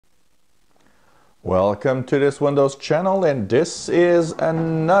Welcome to this Windows channel, and this is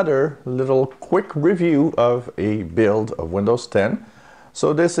another little quick review of a build of Windows 10.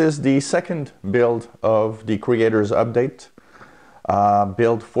 So this is the second build of the Creators Update.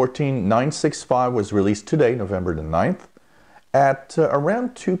 Build 14965 was released today, November the 9th. At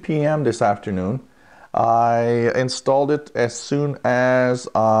around 2 p.m. this afternoon, I installed it as soon as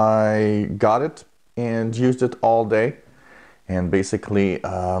I got it and used it all day. And basically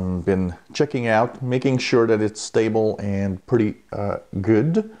been checking out, making sure that it's stable and pretty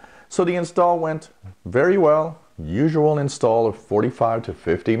good. So the install went very well. Usual install of 45 to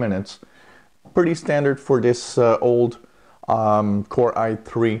 50 minutes. Pretty standard for this old Core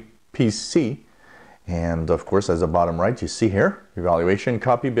i3 PC. And of course, as the bottom right, you see here, evaluation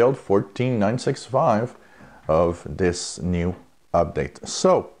copy build 14965 of this new update.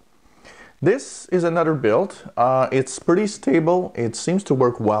 So this is another build. It's pretty stable. It seems to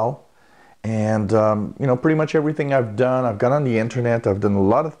work well. And, you know, pretty much everything I've done, I've gone on the internet, I've done a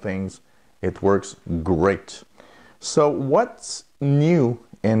lot of things. It works great. So what's new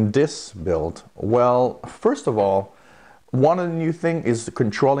in this build? Well, first of all, one of the new things is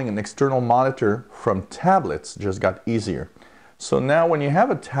controlling an external monitor from tablets just got easier. So now when you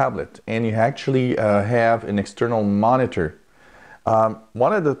have a tablet and you actually have an external monitor,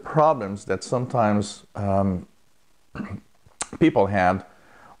 one of the problems that sometimes people had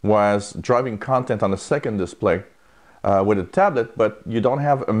was driving content on the second display with a tablet, but you don't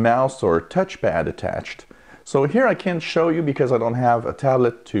have a mouse or a touchpad attached. So here I can't show you because I don't have a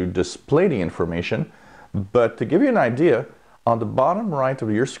tablet to display the information, but to give you an idea, on the bottom right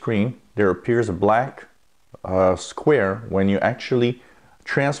of your screen there appears a black square when you actually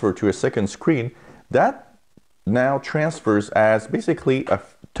transfer to a second screen. That now transfers as basically a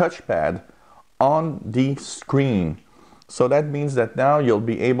touchpad on the screen. So that means that now you'll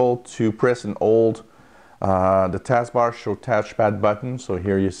be able to press an old the taskbar show touchpad button. So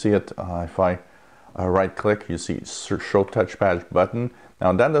here you see it. If I right click, you see show touchpad button.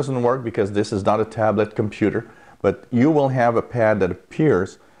 Now that doesn't work because this is not a tablet computer, but you will have a pad that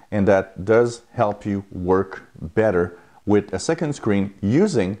appears, and that does help you work better with a second screen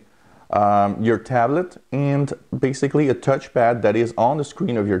using your tablet and basically a touchpad that is on the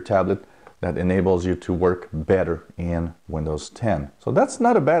screen of your tablet that enables you to work better in Windows 10. So that's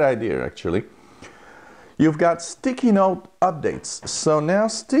not a bad idea, actually. You've got sticky note updates. So now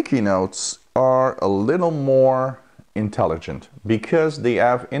sticky notes are a little more intelligent because they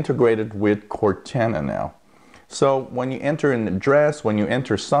have integrated with Cortana now. So when you enter an address, when you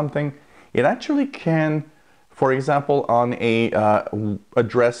enter something, it actually can, for example, on a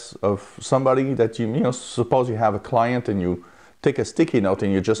address of somebody that you know, suppose you have a client and you take a sticky note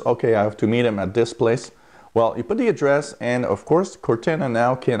and you just, okay, I have to meet him at this place. Well, you put the address, and of course, Cortana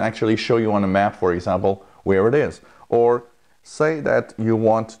now can actually show you on a map, for example, where it is. Or say that you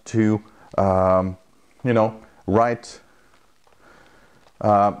want to, you know, write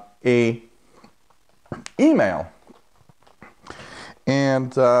a email,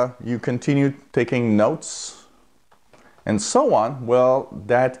 and you continue taking notes and so on. Well,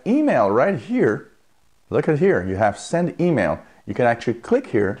 that email right here, look at here, you have send email. You can actually click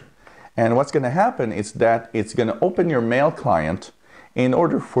here, and what's going to happen is that it's going to open your mail client in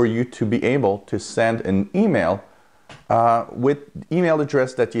order for you to be able to send an email with email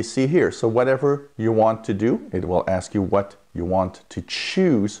address that you see here. So whatever you want to do, it will ask you what you want to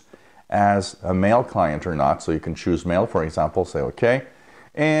choose as a mail client or not. So you can choose mail, for example, say okay,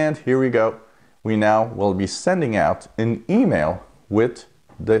 and here we go. We now will be sending out an email with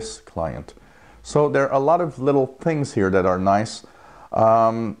this client. So there are a lot of little things here that are nice.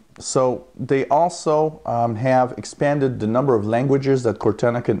 So they also have expanded the number of languages that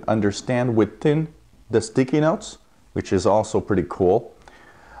Cortana can understand within the sticky notes, which is also pretty cool.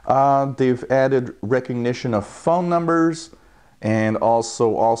 They've added recognition of phone numbers and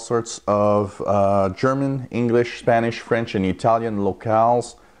also all sorts of German, English, Spanish, French, and Italian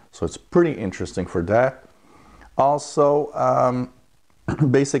locales. So it's pretty interesting for that. Also,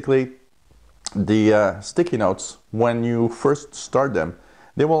 basically, the sticky notes, when you first start them,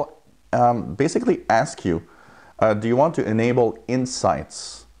 they will basically ask you, do you want to enable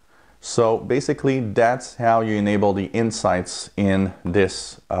insights? So basically, that's how you enable the insights in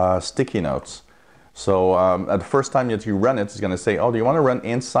this sticky notes. So at the first time that you run it, it's going to say, oh, do you want to run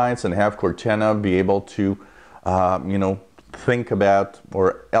insights and have Cortana be able to, you know, think about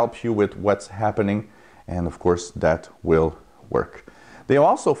or help you with what's happening? And of course, that will work. They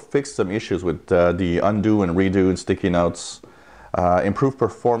also fixed some issues with the undo and redo in sticky notes, improved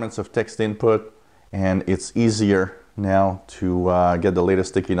performance of text input, and it's easier now to get the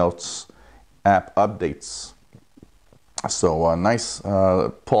latest sticky notes app updates. So nice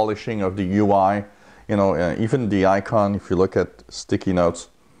polishing of the UI. You know, even the icon, if you look at sticky notes,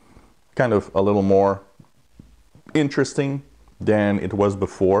 kind of a little more interesting than it was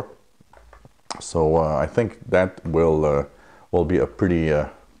before. So I think that will be a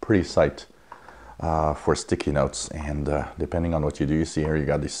pretty sight for sticky notes. And depending on what you do, you see here you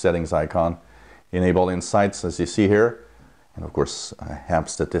got the settings icon, enable insights as you see here, and of course app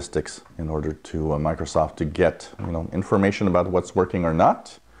statistics in order to Microsoft to get information about what's working or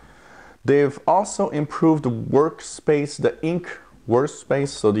not. They've also improved the workspace, the Ink workspace.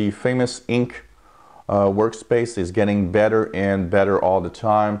 So the famous Ink workspace is getting better and better all the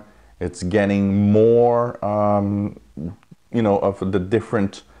time. It's getting more, of the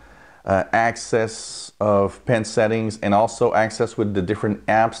different access of pen settings, and also access with the different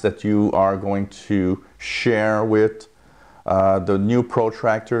apps that you are going to share with. The new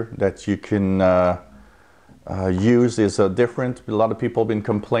protractor that you can use is different. A lot of people have been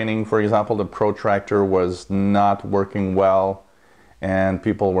complaining, for example, the protractor was not working well and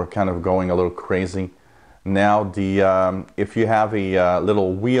people were kind of going a little crazy. Now if you have a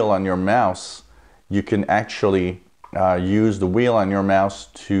little wheel on your mouse, you can actually use the wheel on your mouse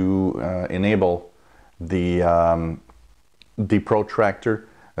to enable the protractor.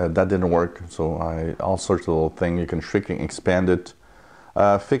 That didn't work, so all sorts of little things. You can shrink and expand it.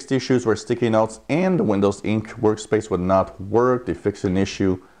 Fixed issues where sticky notes and the Windows Ink workspace would not work. They fixed an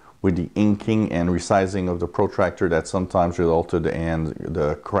issue with the inking and resizing of the protractor that sometimes resulted in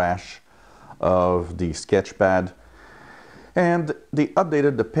the crash of the sketchpad. And they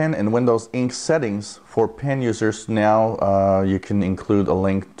updated the pen and Windows Ink settings for pen users. Now you can include a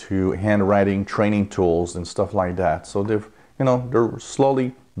link to handwriting training tools and stuff like that. So they're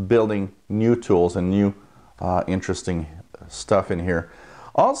slowly building new tools and new interesting stuff in here.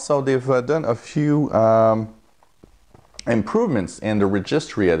 Also, they've done a few improvements in the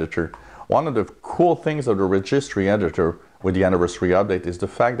registry editor. One of the cool things of the registry editor with the anniversary update is the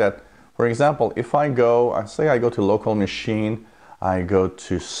fact that, for example, if I go to local machine, I go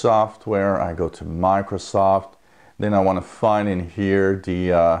to software, I go to Microsoft, then I want to find in here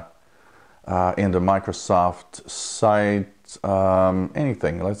the in the Microsoft site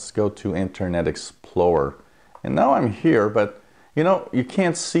anything. Let's go to Internet Explorer, and now I'm here, but you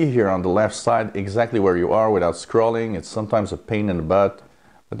can't see here on the left side exactly where you are without scrolling. It's sometimes a pain in the butt,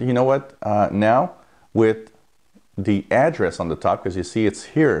 but you know what, now with the address on the top, because you see it's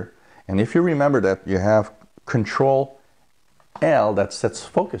here. And if you remember that you have Control L that sets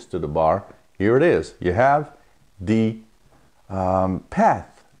focus to the bar, here it is. You have the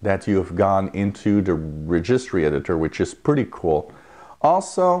path that you've gone into the registry editor, which is pretty cool.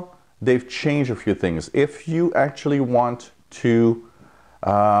 Also, they've changed a few things. If you actually want to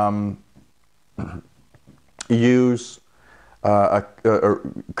use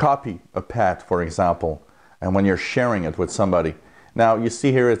copy a path, for example, and when you're sharing it with somebody, now you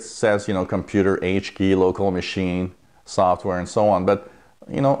see here it says, computer, HKey, local machine, software, and so on. But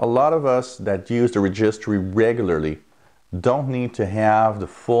a lot of us that use the registry regularly don't need to have the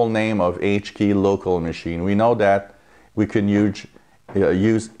full name of HKey local machine. We know that we can use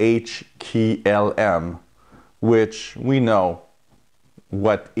HKeyLM, which we know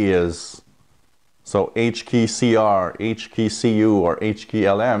what is. So HKeyCR, HKeyCU, or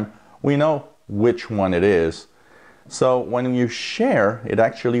HKeyLM, we know which one it is. So when you share, it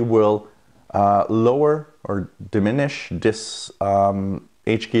actually will lower or diminish this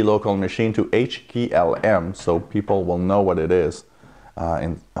HKey local machine to HKeyLM, so people will know what it is,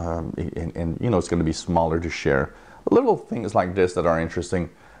 and it's going to be smaller to share. Little things like this that are interesting,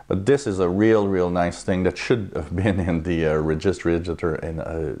 but this is a real nice thing that should have been in the registry editor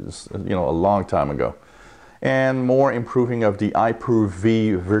a long time ago. And more improving of the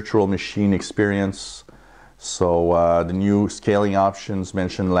Hyper-V virtual machine experience. So the new scaling options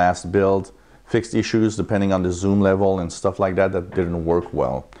mentioned last build, fixed issues depending on the zoom level and stuff like that didn't work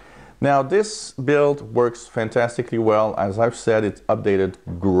well. Now this build works fantastically well. As I've said, it's updated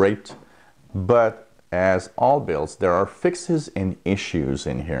great, but as all builds, there are fixes and issues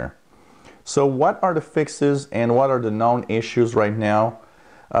in here. So what are the fixes and what are the known issues right now?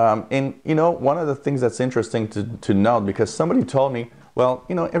 And one of the things that's interesting to note, because somebody told me, well,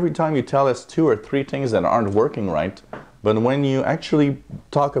 every time you tell us 2 or 3 things that aren't working right, but when you actually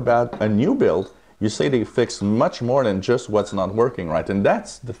talk about a new build, you say they fix much more than just what's not working right. And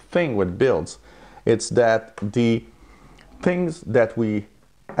that's the thing with builds. It's that the things that we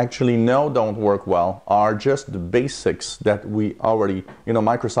actually know don't work well are just the basics that we already,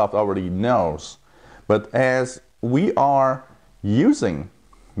 Microsoft already knows. But as we are using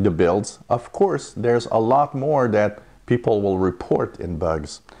the builds. Of course, there's a lot more that people will report in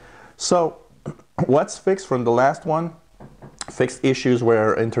bugs. So what's fixed from the last one? Fixed issues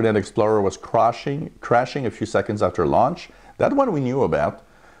where Internet Explorer was crashing a few seconds after launch. That one we knew about.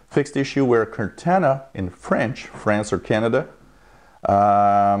 Fixed issue where Cortana in French, France or Canada,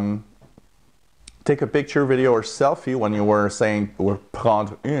 take a picture, video, or selfie when you were saying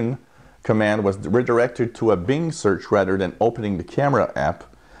prendre une command was redirected to a Bing search rather than opening the camera app.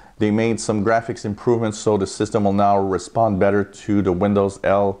 They made some graphics improvements so the system will now respond better to the Windows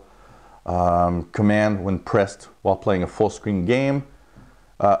L command when pressed while playing a full screen game.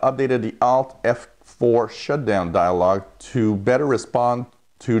 Updated the Alt F4 shutdown dialog to better respond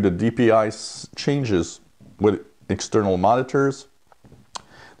to the DPI changes with external monitors.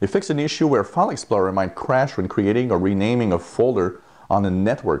 They fixed an issue where File Explorer might crash when creating or renaming a folder on a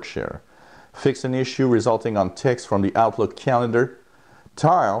network share. Fixed an issue resulting on text from the Outlook calendar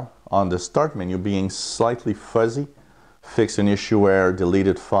tile on the start menu being slightly fuzzy. Fixed an issue where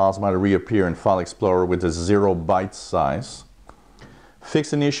deleted files might reappear in File Explorer with a 0 byte size.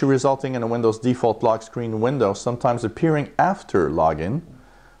 Fixed an issue resulting in a Windows default lock screen window sometimes appearing after login.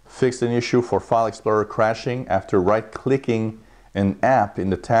 Fixed an issue for File Explorer crashing after right-clicking an app in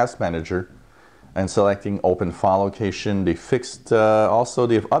the Task Manager and selecting Open File Location. They fixed, also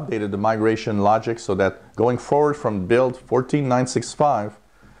they've updated the migration logic so that going forward from build 14965,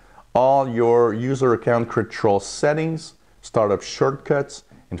 all your user account control settings, startup shortcuts,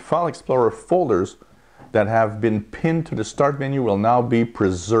 and File Explorer folders that have been pinned to the Start menu will now be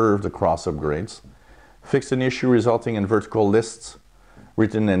preserved across upgrades. Fixed an issue resulting in vertical lists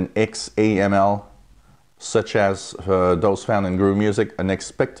written in XAML, such as those found in Groove Music,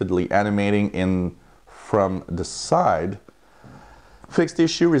 unexpectedly animating in from the side. Fixed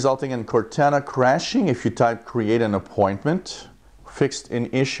issue resulting in Cortana crashing if you type create an appointment. Fixed an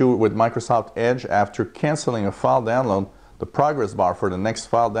issue with Microsoft Edge after canceling a file download. The progress bar for the next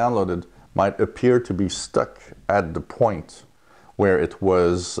file downloaded might appear to be stuck at the point where it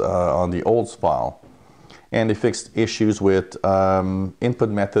was on the old file. And they fixed issues with input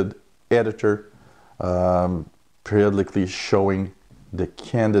method editor periodically showing the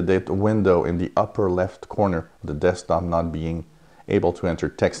candidate window in the upper left corner of the desktop not being able to enter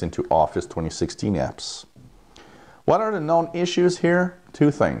text into Office 2016 apps. What are the known issues here?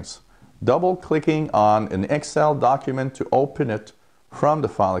 Two things. Double clicking on an Excel document to open it from the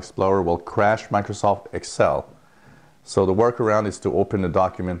File Explorer will crash Microsoft Excel. So the workaround is to open the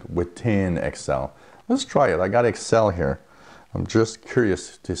document within Excel. Let's try it. I got Excel here. I'm just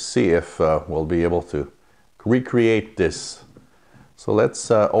curious to see if we'll be able to recreate this. So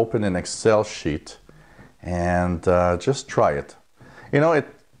let's open an Excel sheet and just try it. You know, it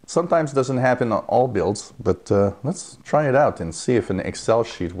sometimes doesn't happen on all builds, but let's try it out and see if an Excel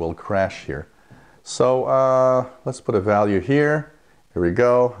sheet will crash here. So let's put a value here. Here we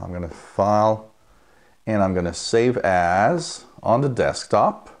go. I'm going to File, and I'm going to Save As on the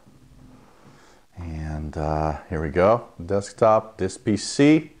desktop. And here we go, desktop, this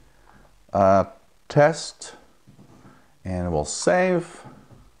PC, test, and we'll save.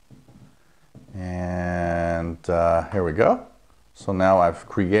 And here we go. So now I've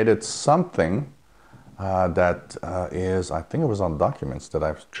created something that is, I think it was on documents that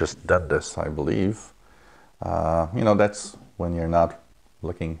I've just done this, I believe. You know, that's when you're not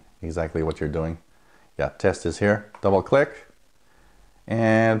looking exactly what you're doing. Yeah, test is here, double click.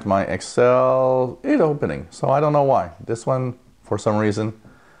 And my Excel is opening, so I don't know why. This one, for some reason,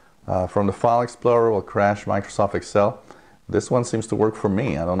 from the File Explorer will crash Microsoft Excel. This one seems to work for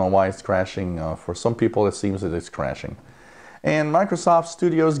me. I don't know why it's crashing. For some people, it seems that it's crashing. And Microsoft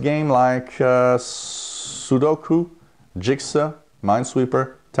Studios game like Sudoku, Jigsaw,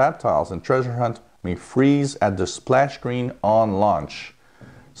 Minesweeper, Tab Tiles, and Treasure Hunt may freeze at the splash screen on launch.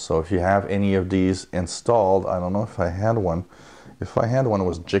 So if you have any of these installed, I don't know if I had one. If I had one, it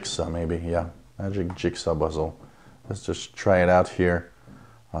was Jigsaw, maybe. Yeah, Magic Jigsaw Puzzle. Let's just try it out here.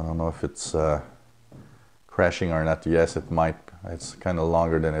 I don't know if it's crashing or not. Yes, it might. It's kind of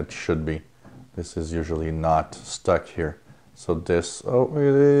longer than it should be. This is usually not stuck here. So this, oh,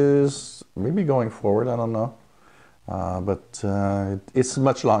 it is maybe going forward. I don't know. But it's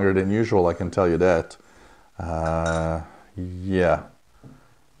much longer than usual, I can tell you that. Yeah,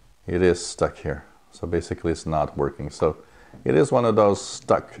 it is stuck here. So basically it's not working. So it is one of those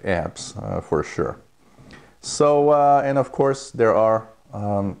stuck apps for sure. So, and of course there are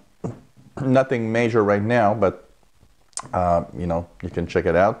nothing major right now, but you know, you can check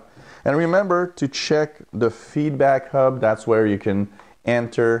it out. And remember to check the feedback hub. That's where you can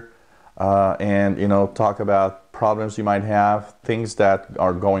enter and, you know, talk about problems you might have, things that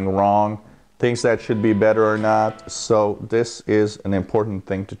are going wrong, things that should be better or not. So this is an important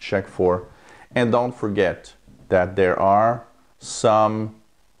thing to check for. And don't forget that there are some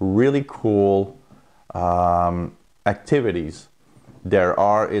really cool activities.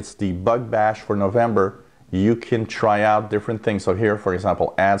 It's the Bug Bash for November. You can try out different things. So here, for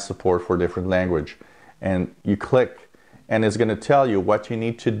example, add support for different language. And you click, and it's going to tell you what you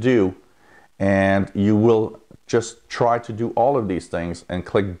need to do. And you will just try to do all of these things and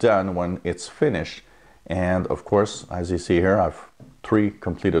click done when it's finished. And of course, as you see here, I have 3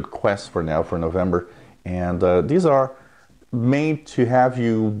 completed quests for now for November. And these are made to have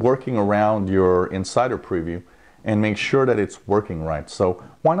you working around your insider preview and make sure that it's working right. So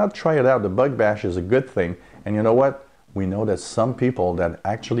why not try it out? The Bug Bash is a good thing. And you know what? We know that some people that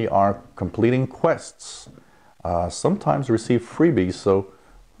actually are completing quests sometimes receive freebies. So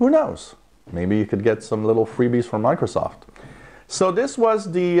who knows? Maybe you could get some little freebies from Microsoft. So this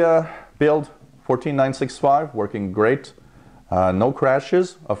was the build 14965, working great. No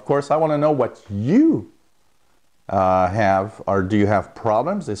crashes. Of course, I want to know what you have, or do you have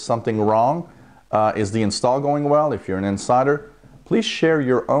problems? Is something wrong? Is the install going well? If you're an insider, please share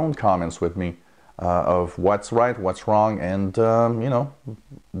your own comments with me of what's right, what's wrong, and you know,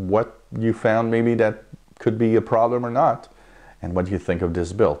 what you found maybe that could be a problem or not, and what you think of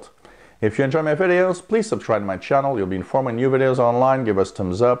this build. If you enjoy my videos, please subscribe to my channel. You'll be informed when new videos are online. Give us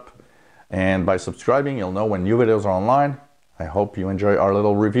thumbs up, and by subscribing, you'll know when new videos are online. I hope you enjoy our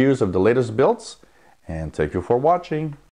little reviews of the latest builds, and thank you for watching.